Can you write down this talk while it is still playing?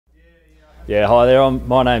Yeah, hi there,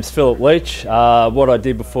 my name's Phillip Leach. What I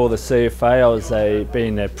did before the CFA, I was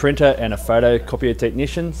being a printer and a photocopier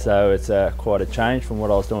technician, so it's quite a change from what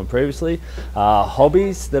I was doing previously.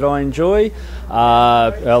 Hobbies that I enjoy,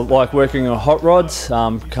 I like working on hot rods.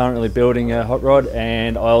 I'm currently building a hot rod,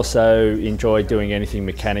 and I also enjoy doing anything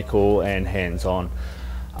mechanical and hands-on.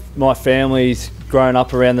 My family's grown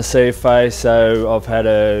up around the CFA, so I've had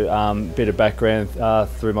a bit of background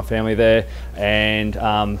through my family there, and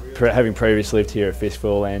having previously lived here at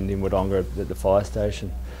Fishville and in Wodonga at the fire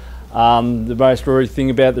station. The most rewarding thing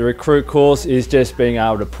about the recruit course is just being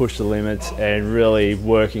able to push the limits and really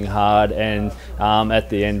working hard, and at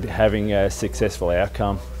the end having a successful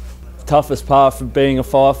outcome. Toughest part for being a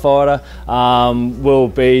firefighter will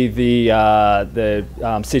be the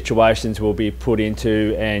situations we'll be put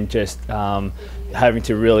into, and just having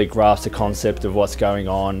to really grasp the concept of what's going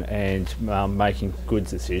on and making good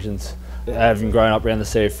decisions. Having grown up around the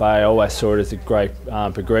CFA, I always saw it as a great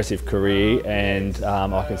progressive career, and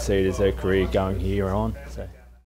I can see it as a career going here on. So.